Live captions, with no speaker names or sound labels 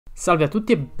Salve a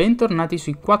tutti e bentornati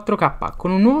sui 4K con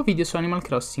un nuovo video su Animal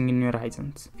Crossing New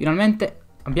Horizons. Finalmente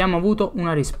abbiamo avuto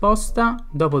una risposta,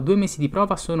 dopo 2 mesi di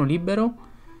prova sono libero,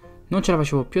 non ce la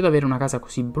facevo più ad avere una casa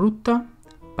così brutta.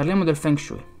 Parliamo del Feng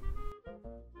Shui.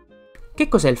 Che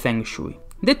cos'è il Feng Shui?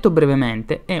 Detto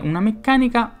brevemente, è una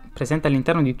meccanica presente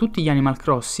all'interno di tutti gli Animal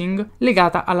Crossing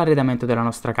legata all'arredamento della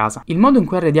nostra casa. Il modo in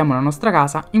cui arrediamo la nostra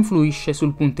casa influisce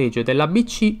sul punteggio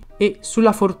dell'ABC e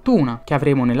sulla fortuna che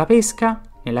avremo nella pesca,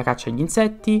 nella caccia agli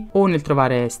insetti o nel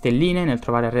trovare stelline, nel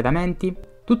trovare arredamenti.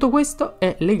 Tutto questo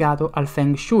è legato al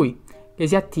Feng Shui, che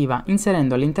si attiva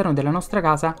inserendo all'interno della nostra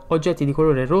casa oggetti di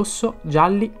colore rosso,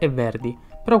 gialli e verdi,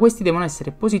 però questi devono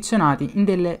essere posizionati in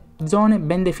delle zone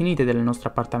ben definite del nostro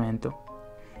appartamento.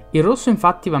 Il rosso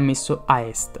infatti va messo a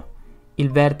est,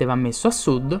 il verde va messo a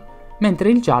sud,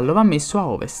 mentre il giallo va messo a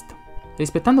ovest.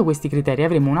 Rispettando questi criteri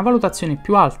avremo una valutazione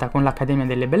più alta con l'Accademia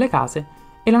delle Belle Case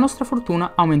e la nostra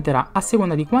fortuna aumenterà a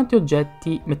seconda di quanti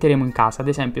oggetti metteremo in casa. Ad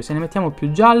esempio, se ne mettiamo più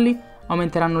gialli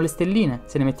aumenteranno le stelline,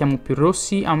 se ne mettiamo più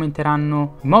rossi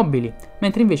aumenteranno i mobili,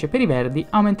 mentre invece per i verdi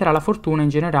aumenterà la fortuna in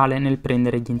generale nel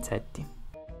prendere gli insetti.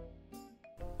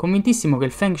 Convintissimo che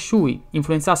il Feng Shui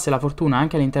influenzasse la fortuna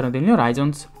anche all'interno del New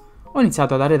Horizons, ho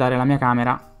iniziato ad arredare la mia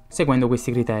camera seguendo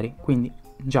questi criteri, quindi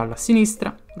giallo a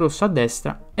sinistra, rosso a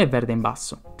destra e verde in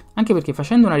basso. Anche perché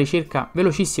facendo una ricerca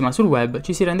velocissima sul web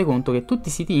ci si rende conto che tutti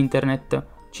i siti internet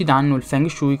ci danno il Feng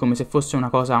Shui come se fosse una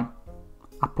cosa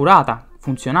appurata,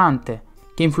 funzionante,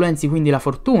 che influenzi quindi la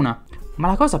fortuna. Ma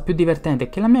la cosa più divertente è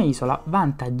che la mia isola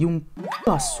vanta di un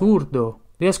p***o assurdo.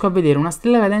 Riesco a vedere una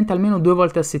stella cadente almeno 2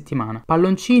 volte a settimana,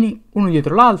 palloncini uno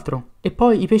dietro l'altro, e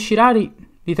poi i pesci rari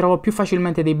li trovo più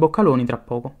facilmente dei boccaloni tra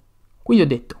poco. Quindi ho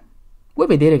detto, vuoi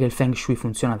vedere che il Feng Shui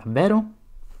funziona davvero?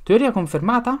 Teoria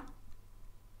confermata?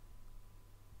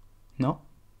 No.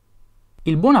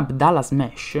 Il buon Abdallah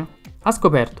Smash ha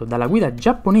scoperto dalla guida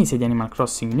giapponese di Animal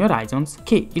Crossing New Horizons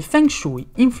che il Feng Shui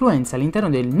influenza all'interno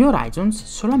del New Horizons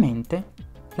solamente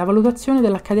la valutazione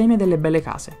dell'Accademia delle Belle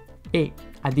Case e,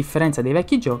 a differenza dei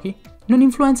vecchi giochi, non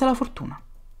influenza la fortuna.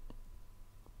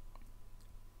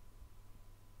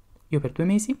 Io per 2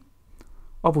 mesi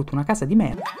ho avuto una casa di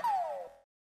merda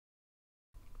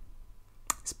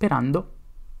sperando,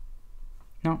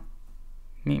 no?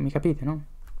 Mi capite, no?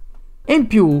 E in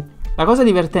più, la cosa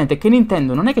divertente è che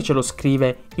Nintendo non è che ce lo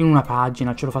scrive in una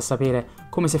pagina, ce lo fa sapere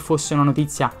come se fosse una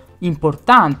notizia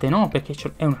importante, no? Perché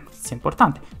è una notizia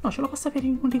importante. No, ce lo fa sapere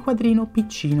in un riquadrino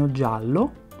piccino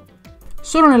giallo,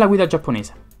 solo nella guida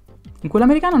giapponese. In quella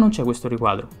americana non c'è questo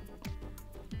riquadro.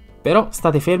 Però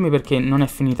state fermi perché non è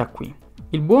finita qui.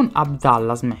 Il buon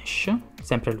Abdallah Smash,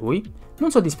 sempre lui, non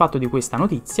soddisfatto di questa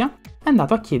notizia, è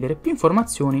andato a chiedere più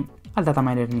informazioni al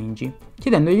dataminer Ninja,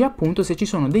 chiedendogli appunto se ci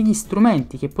sono degli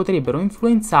strumenti che potrebbero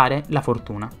influenzare la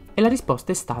fortuna. E la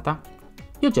risposta è stata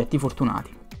gli oggetti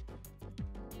fortunati.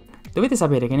 Dovete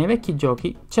sapere che nei vecchi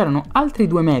giochi c'erano altri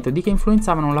 2 metodi che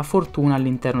influenzavano la fortuna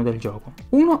all'interno del gioco.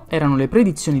 Uno erano le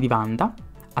predizioni di Wanda.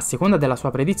 A seconda della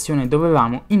sua predizione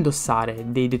dovevamo indossare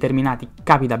dei determinati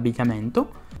capi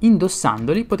d'abbigliamento.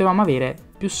 Indossandoli potevamo avere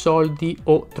più soldi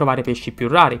o trovare pesci più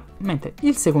rari, mentre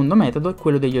il secondo metodo è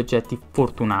quello degli oggetti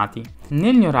fortunati.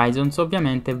 Nel New Horizons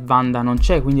ovviamente Wanda non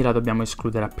c'è, quindi la dobbiamo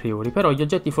escludere a priori, però gli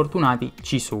oggetti fortunati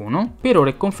ci sono. Per ora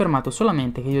è confermato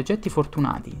solamente che gli oggetti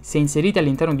fortunati, se inseriti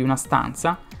all'interno di una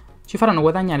stanza, ci faranno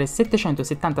guadagnare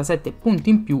 777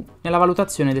 punti in più nella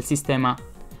valutazione del sistema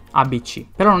ABC.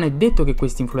 Però non è detto che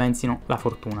questi influenzino la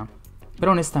fortuna.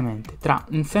 Però onestamente, tra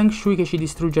un Feng Shui che ci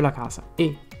distrugge la casa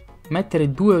e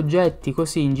mettere 2 oggetti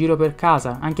così in giro per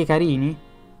casa, anche carini,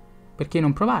 perché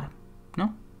non provare,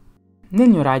 no? Nel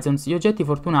New Horizons gli oggetti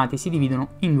fortunati si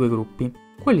dividono in 2 gruppi,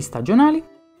 quelli stagionali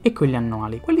e quelli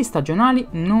annuali. Quelli stagionali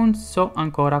non so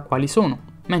ancora quali sono,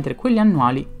 mentre quelli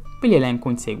annuali ve li elenco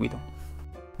in seguito.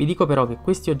 Vi dico però che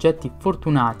questi oggetti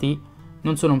fortunati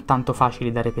non sono tanto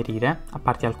facili da reperire, a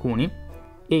parte alcuni,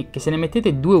 e che se ne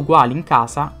mettete 2 uguali in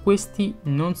casa, questi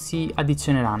non si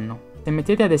addizioneranno. Se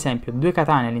mettete ad esempio 2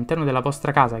 katane all'interno della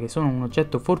vostra casa che sono un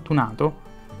oggetto fortunato,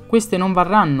 queste non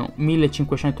varranno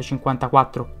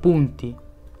 1554 punti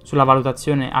sulla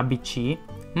valutazione ABC,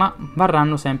 ma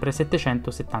varranno sempre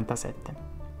 777.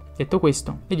 Detto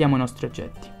questo, vediamo i nostri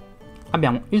oggetti.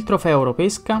 Abbiamo il trofeo oro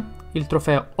pesca, il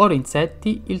trofeo oro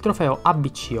insetti, il trofeo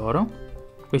ABC oro.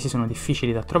 Questi sono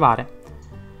difficili da trovare.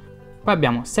 Poi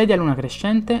abbiamo sedia luna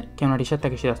crescente, che è una ricetta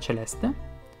che ci dà Celeste,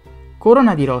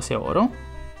 corona di rose oro,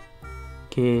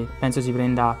 che penso si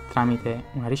prenda tramite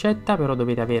una ricetta, però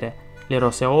dovete avere le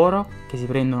rose oro, che si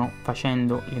prendono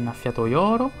facendo l'innaffiatoio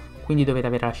oro, quindi dovete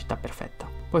avere la città perfetta.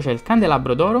 Poi c'è il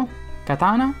candelabro d'oro,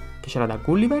 katana, che ce l'ha da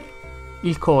Gulliver,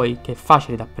 il koi, che è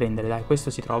facile da prendere, dai, questo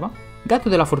si trova, gatto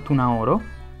della fortuna oro,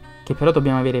 che però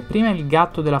dobbiamo avere prima il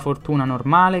gatto della fortuna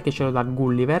normale che ce lo dà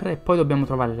Gulliver e poi dobbiamo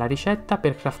trovare la ricetta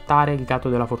per craftare il gatto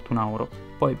della fortuna oro.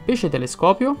 Poi pesce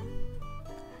telescopio,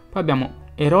 poi abbiamo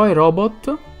eroe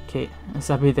robot, che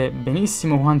sapete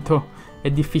benissimo quanto è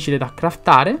difficile da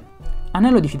craftare,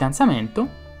 anello di fidanzamento,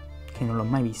 che non l'ho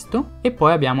mai visto, e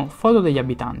poi abbiamo foto degli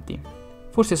abitanti.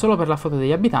 Forse solo per la foto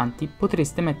degli abitanti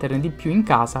potreste metterne di più in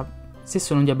casa se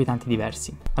sono di abitanti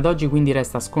diversi. Ad oggi quindi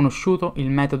resta sconosciuto il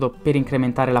metodo per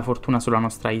incrementare la fortuna sulla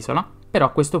nostra isola, però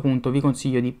a questo punto vi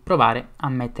consiglio di provare a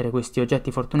mettere questi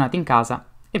oggetti fortunati in casa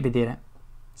e vedere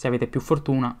se avete più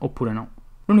fortuna oppure no.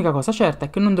 L'unica cosa certa è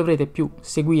che non dovrete più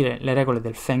seguire le regole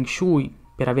del Feng Shui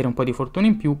per avere un po' di fortuna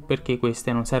in più, perché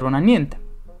queste non servono a niente.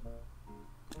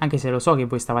 Anche se lo so che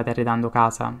voi stavate arredando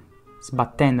casa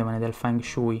sbattendomene del Feng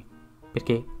Shui,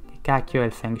 perché che cacchio è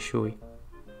il Feng Shui?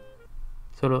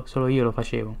 Solo io lo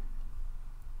facevo.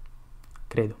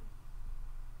 Credo.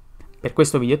 Per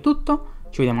questo video è tutto,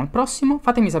 ci vediamo al prossimo.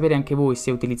 Fatemi sapere anche voi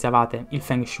se utilizzavate il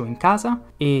Feng Shui in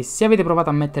casa e se avete provato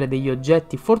a mettere degli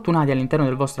oggetti fortunati all'interno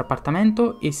del vostro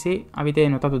appartamento e se avete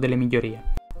notato delle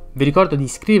migliorie. Vi ricordo di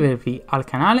iscrivervi al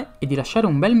canale e di lasciare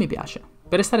un bel mi piace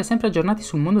per restare sempre aggiornati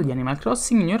sul mondo di Animal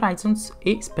Crossing New Horizons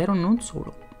e spero non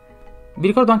solo. Vi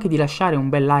ricordo anche di lasciare un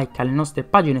bel like alle nostre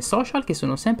pagine social che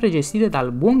sono sempre gestite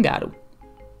dal buon Garu.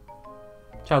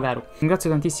 Ciao Garu. Ringrazio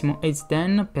tantissimo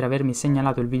Ace per avermi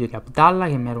segnalato il video di Abdallah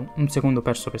che mi ero un secondo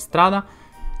perso per strada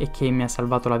e che mi ha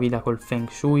salvato la vita col Feng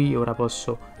Shui e ora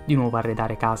posso di nuovo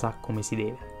arredare casa come si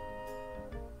deve.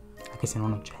 Anche se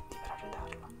non ho oggetti per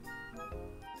arredarla.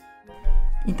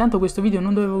 Intanto questo video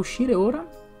non doveva uscire ora,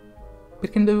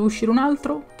 perché ne doveva uscire un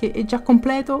altro che è già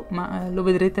completo, ma lo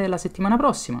vedrete la settimana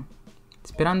prossima.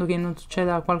 Sperando che non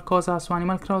succeda qualcosa su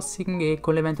Animal Crossing e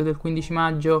con l'evento del 15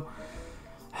 maggio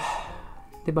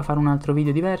debba fare un altro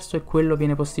video diverso e quello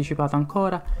viene posticipato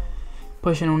ancora.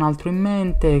 Poi ce n'è un altro in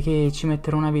mente che ci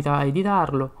metterò una vita a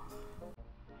editarlo.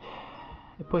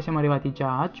 E poi siamo arrivati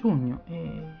già a giugno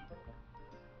e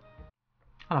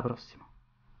alla prossima.